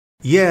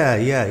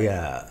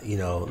Yeah.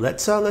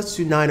 Let's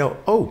do 90.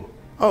 Oh,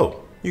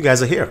 you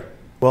guys are here.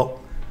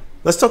 Well,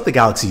 let's talk the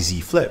Galaxy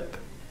Z Flip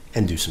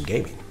and do some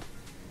gaming.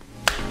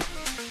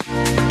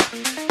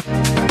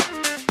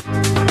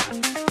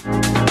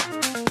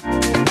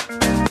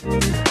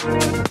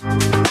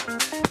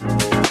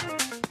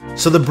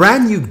 So the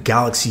brand new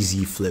Galaxy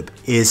Z Flip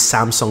is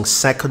Samsung's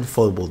second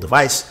foldable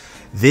device.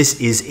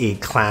 This is a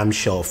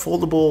clamshell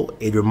foldable.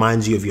 It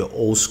reminds you of your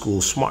old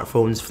school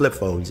smartphones, flip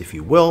phones, if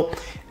you will,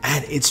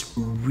 and it's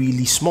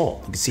really small.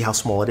 You can see how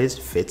small it is,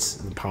 fits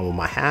in the palm of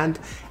my hand,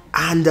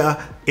 and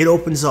it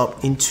opens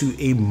up into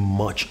a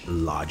much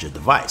larger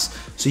device.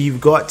 So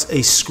you've got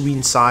a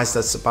screen size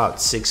that's about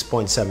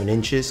 6.7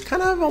 inches,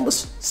 kind of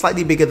almost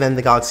slightly bigger than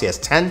the Galaxy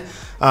S10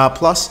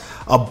 Plus,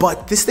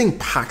 but this thing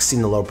packs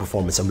in a lot of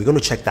performance, and we're going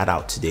to check that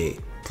out today,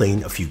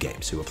 playing a few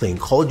games. So we're playing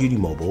Call of Duty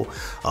Mobile,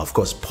 of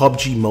course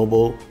PUBG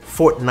Mobile,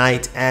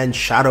 Fortnite, and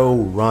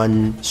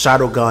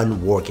Shadowgun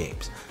War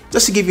Games,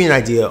 just to give you an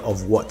idea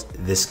of what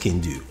this can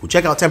do. We'll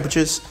check out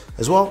temperatures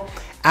as well,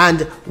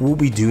 and we'll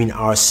be doing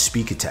our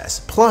speaker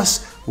test.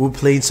 Plus, we're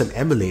playing some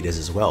emulators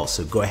as well,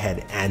 so go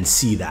ahead and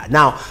see that.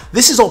 Now,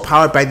 this is all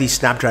powered by the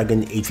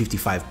Snapdragon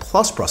 855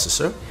 Plus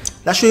processor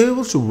that should be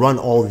able to run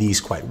all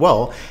these quite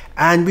well,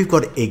 and we've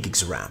got 8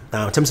 gigs of RAM.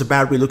 Now, in terms of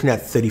battery, we're looking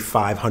at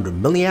 3,500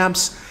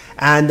 milliamps,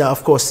 and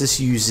of course, this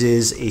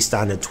uses a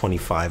standard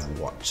 25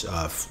 watt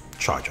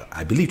charger.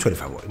 I believe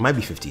 25 watt, it might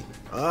be 15.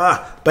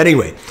 But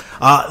anyway,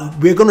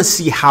 we're gonna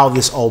see how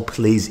this all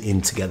plays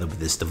in together with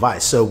this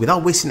device. So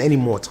without wasting any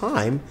more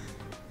time,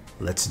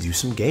 let's do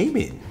some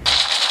gaming.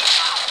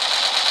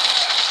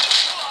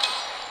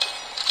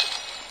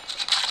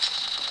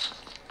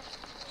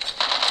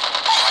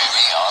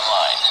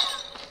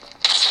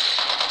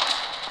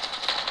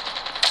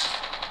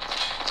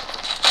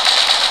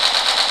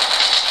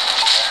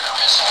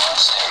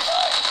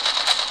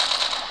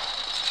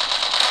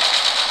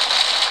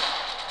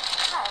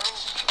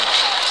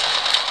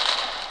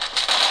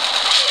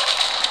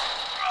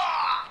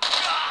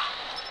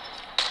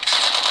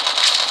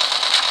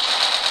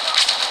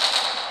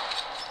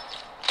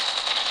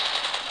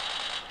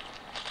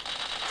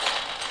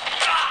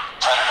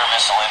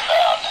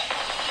 Inbound.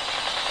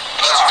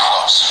 It's too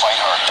close. Fight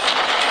harder.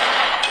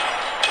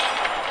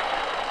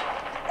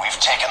 We've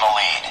taken the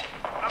lead.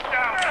 I'm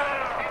down.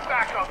 Need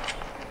backup.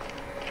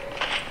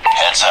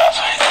 Heads up.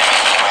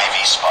 Enemy UAV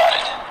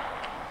spotted.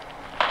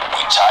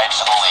 We tied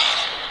for the lead.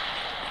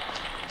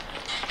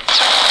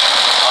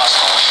 Lost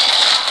the lead.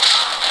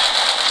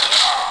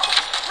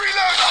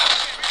 Reload!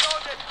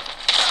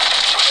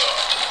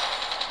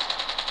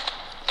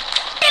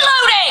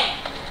 Reloading!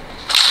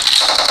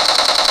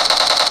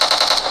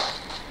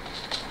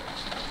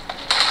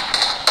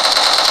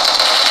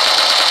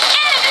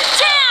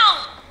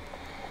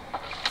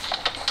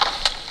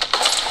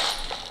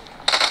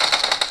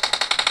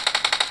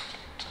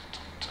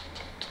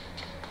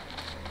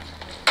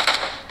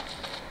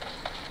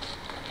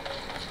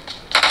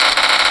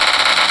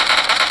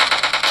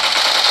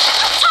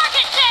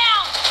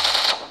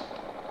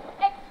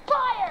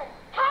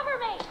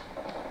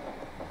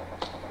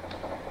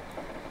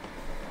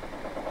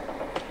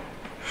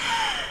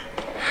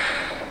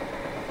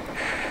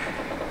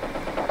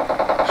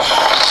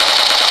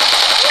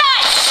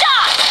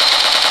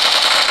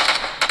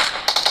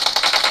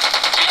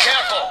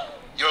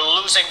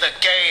 The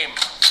game.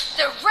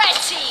 The red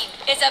team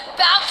is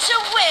about to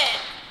win.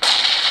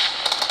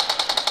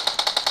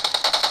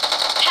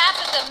 Half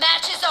of the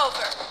match is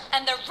over,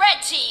 and the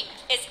red team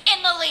is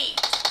in the lead.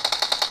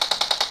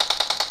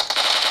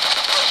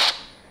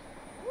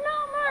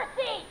 No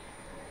mercy!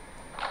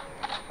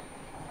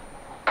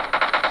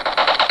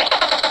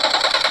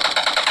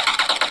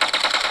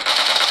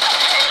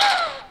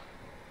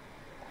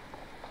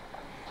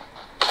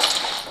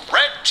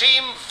 Red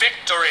team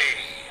victory.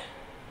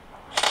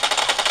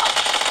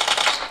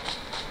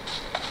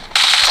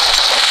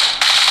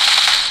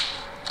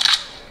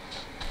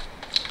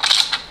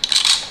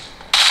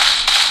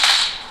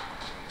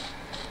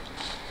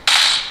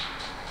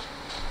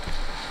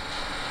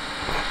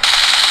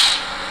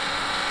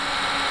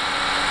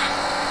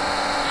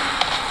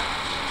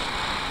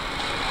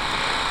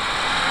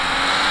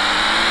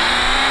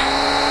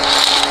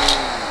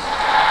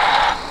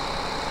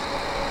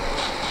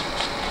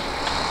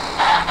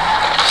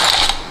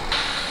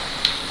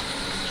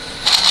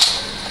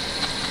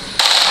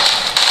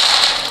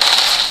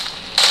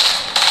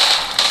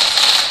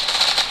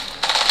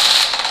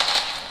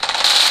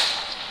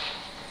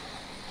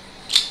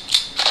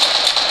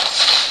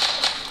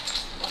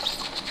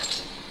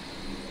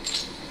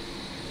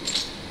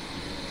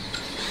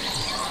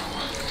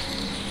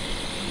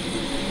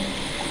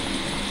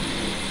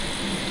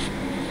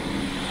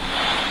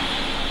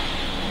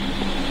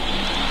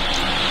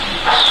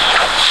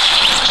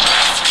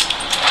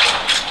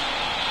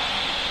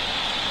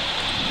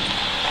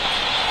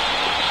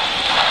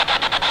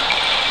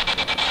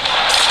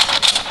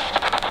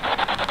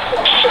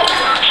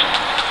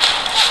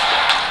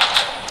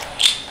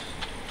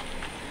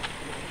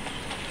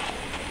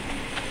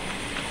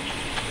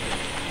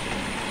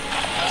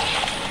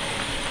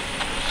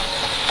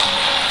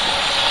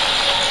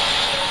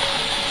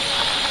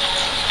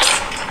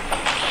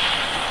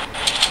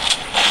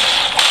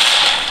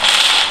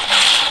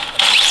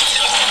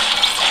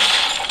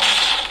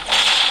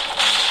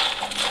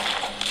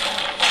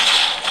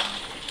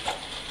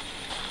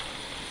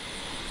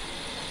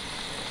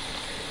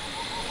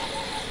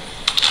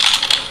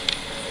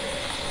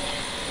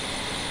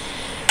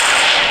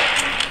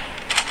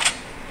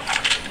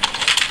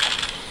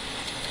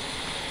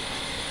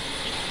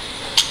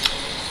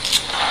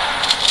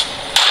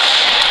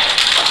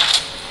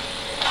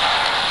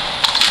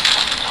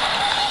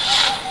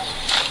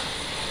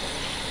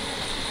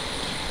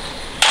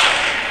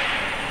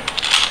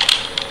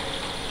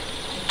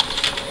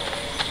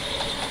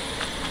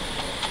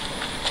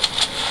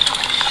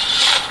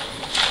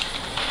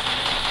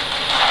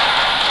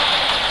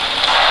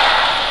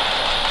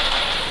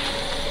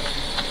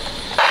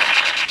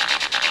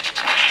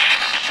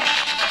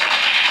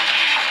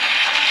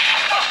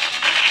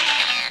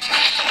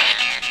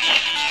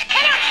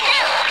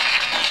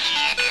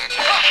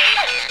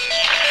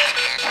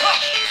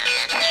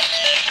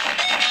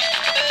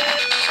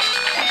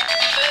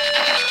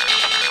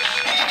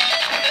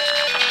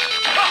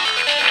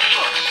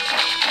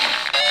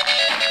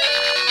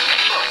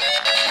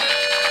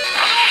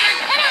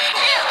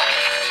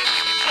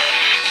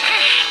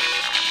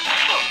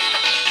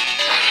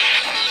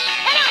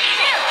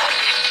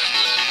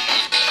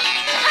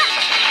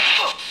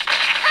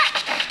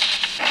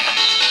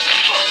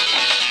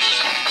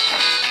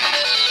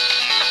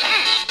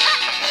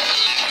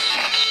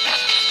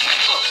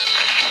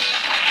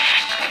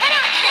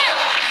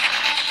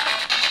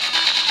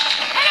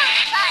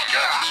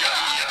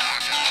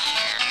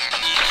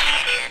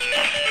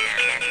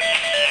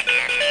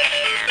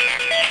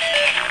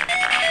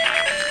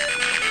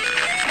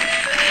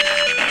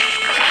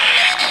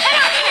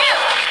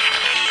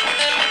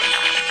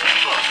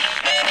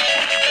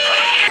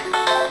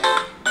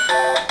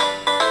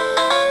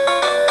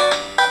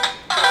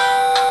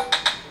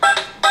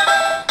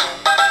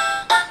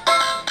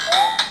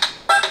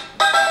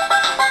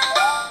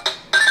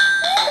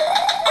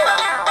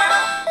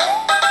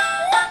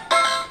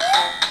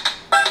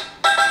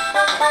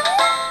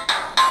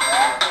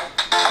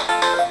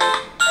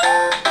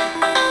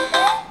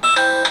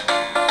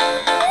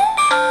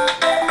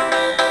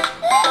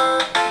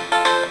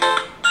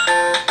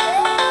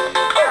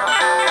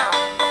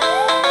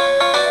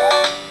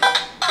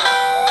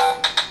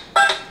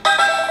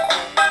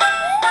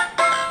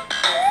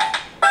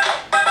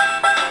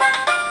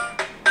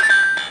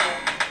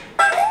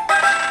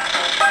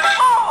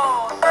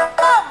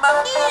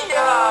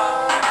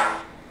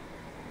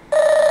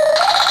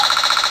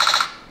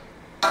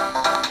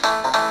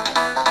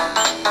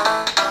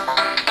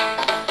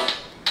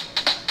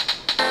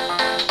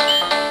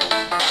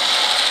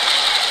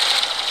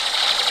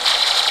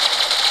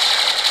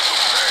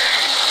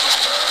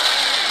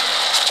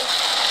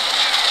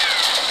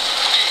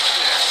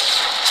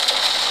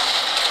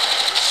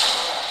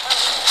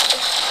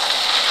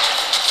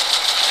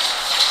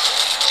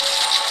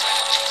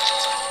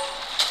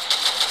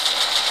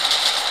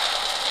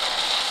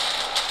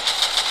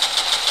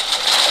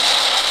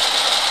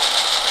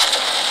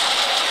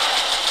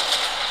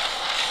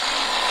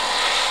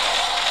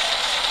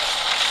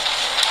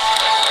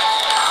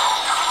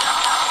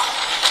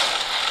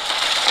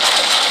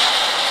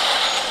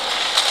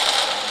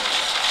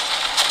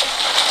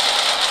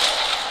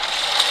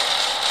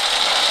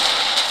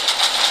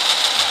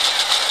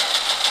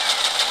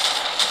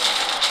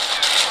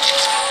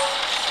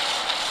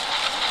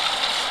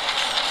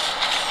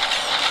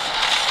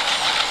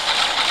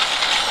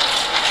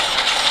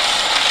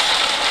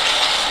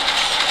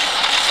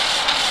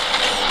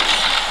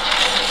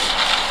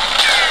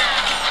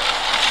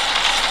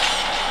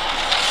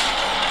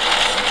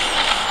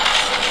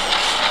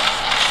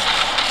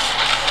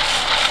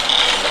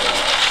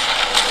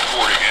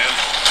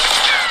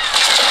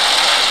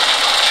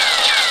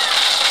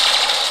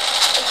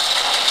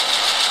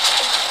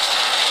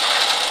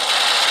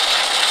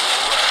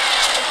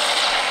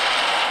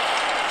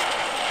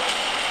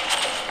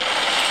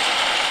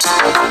 So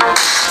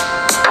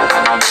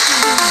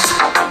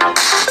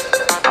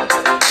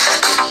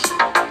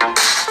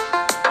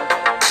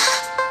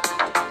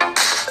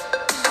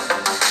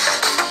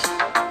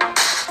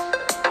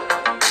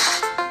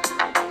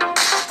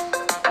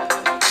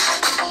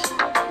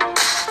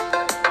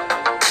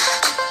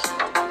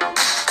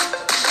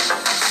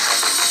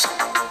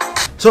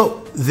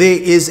there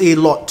is a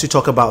lot to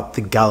talk about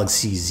the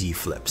Galaxy Z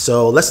Flip.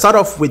 So let's start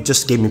off with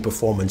just gaming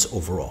performance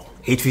overall.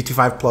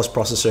 855 plus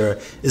processor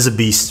is a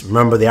beast.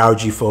 Remember the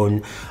ROG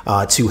Phone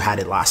 2 had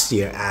it last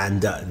year,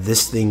 and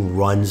this thing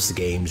runs the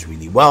games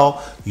really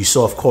well. You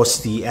saw, of course,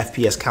 the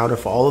FPS counter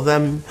for all of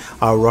them,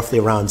 roughly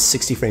around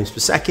 60 frames per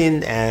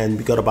second, and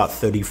we got about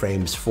 30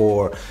 frames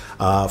for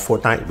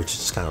Fortnite, which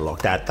is kind of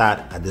locked at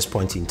that at this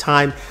point in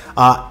time.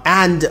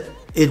 And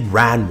it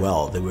ran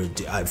well. There were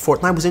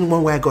Fortnite was in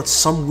one where I got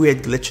some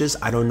weird glitches.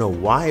 I don't know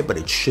why, but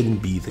it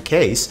shouldn't be the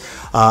case.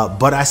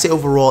 But I say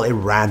overall it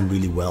ran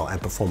really well and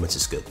performance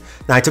is good.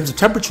 Now in terms of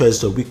temperatures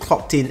though, we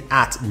clocked in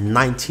at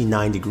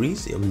 99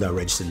 degrees, even though I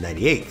registered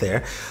 98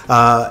 there.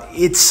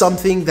 It's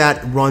something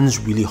that runs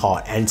really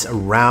hot, and it's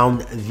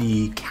around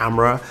the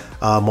camera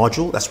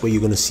module. That's where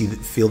you're going to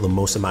feel the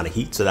most amount of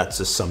heat, so that's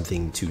just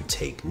something to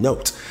take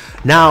note.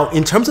 Now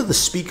in terms of the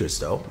speakers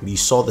though, you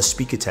saw the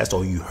speaker test,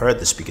 or you heard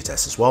the speaker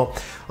test as well.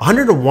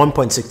 101.6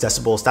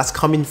 decibels, that's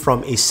coming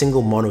from a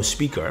single mono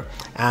speaker,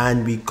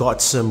 and we got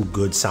some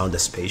good sound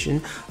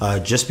dissipation.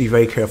 Just be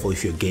very careful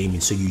if you're gaming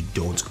so you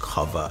don't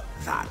cover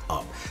that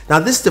up. Now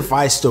this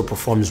device still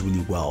performs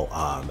really well,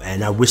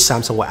 and I wish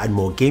Samsung would add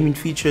more gaming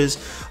features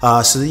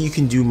so that you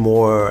can do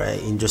more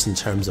in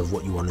terms of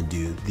what you want to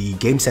do. The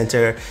game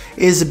center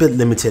is a bit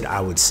limited,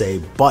 I would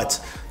say, but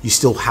you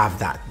still have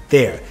that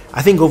there.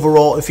 I think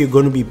overall, if you're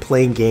going to be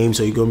playing games,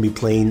 or you're going to be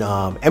playing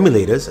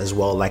emulators as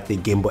well, like the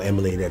Game Boy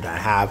emulator that I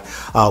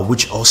have,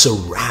 which also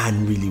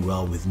ran really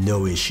well with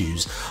no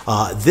issues,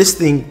 this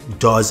thing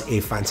does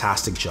a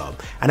fantastic job,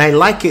 and I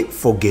like it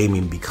for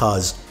gaming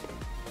because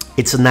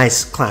it's a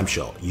nice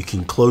clamshell. You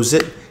can close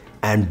it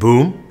and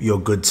boom, you're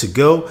good to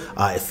go.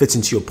 It fits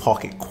into your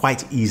pocket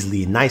quite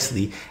easily and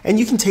nicely, and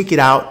you can take it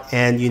out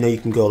and you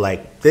can go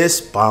like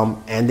this,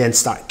 bum, and then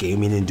start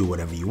gaming and do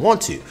whatever you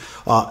want to.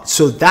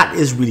 So that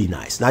is really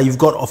nice. Now you've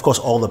got, of course,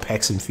 all the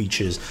pecs and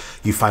features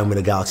you find with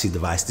a Galaxy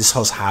device. This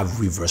does have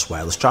reverse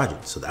wireless charging,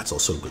 so that's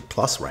also a good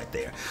plus right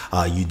there.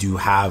 You do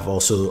have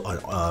also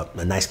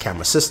a nice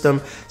camera system.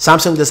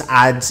 Samsung does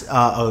add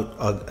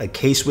a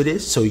case with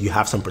it, so you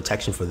have some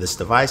protection for this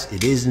device.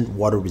 It isn't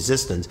water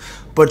resistant,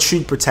 but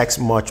should protect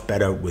much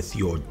better with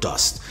your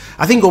dust.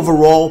 I think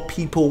overall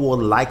people will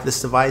like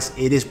this device.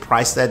 It is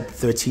priced at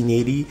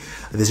 $1380.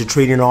 There's a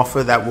trade-in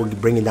offer that will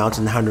bring it down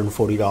to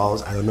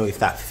 $140. I don't know if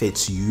that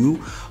fits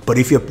you, but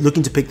if you're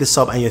looking to pick this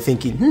up and you're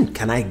thinking,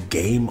 can I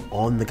game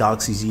on the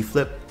Galaxy Z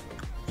Flip?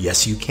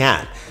 Yes, you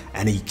can,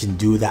 and you can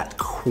do that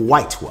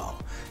quite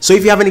well. So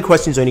if you have any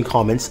questions or any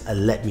comments,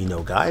 let me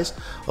know, guys.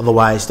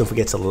 Otherwise, don't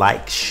forget to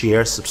like,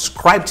 share,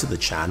 subscribe to the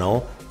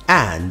channel,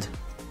 and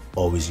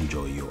always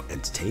enjoy your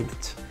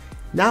entertainment.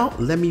 Now,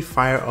 let me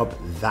fire up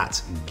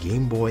that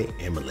Game Boy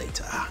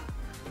emulator.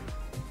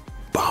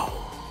 Boom.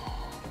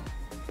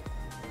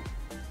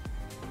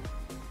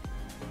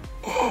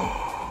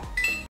 Oh.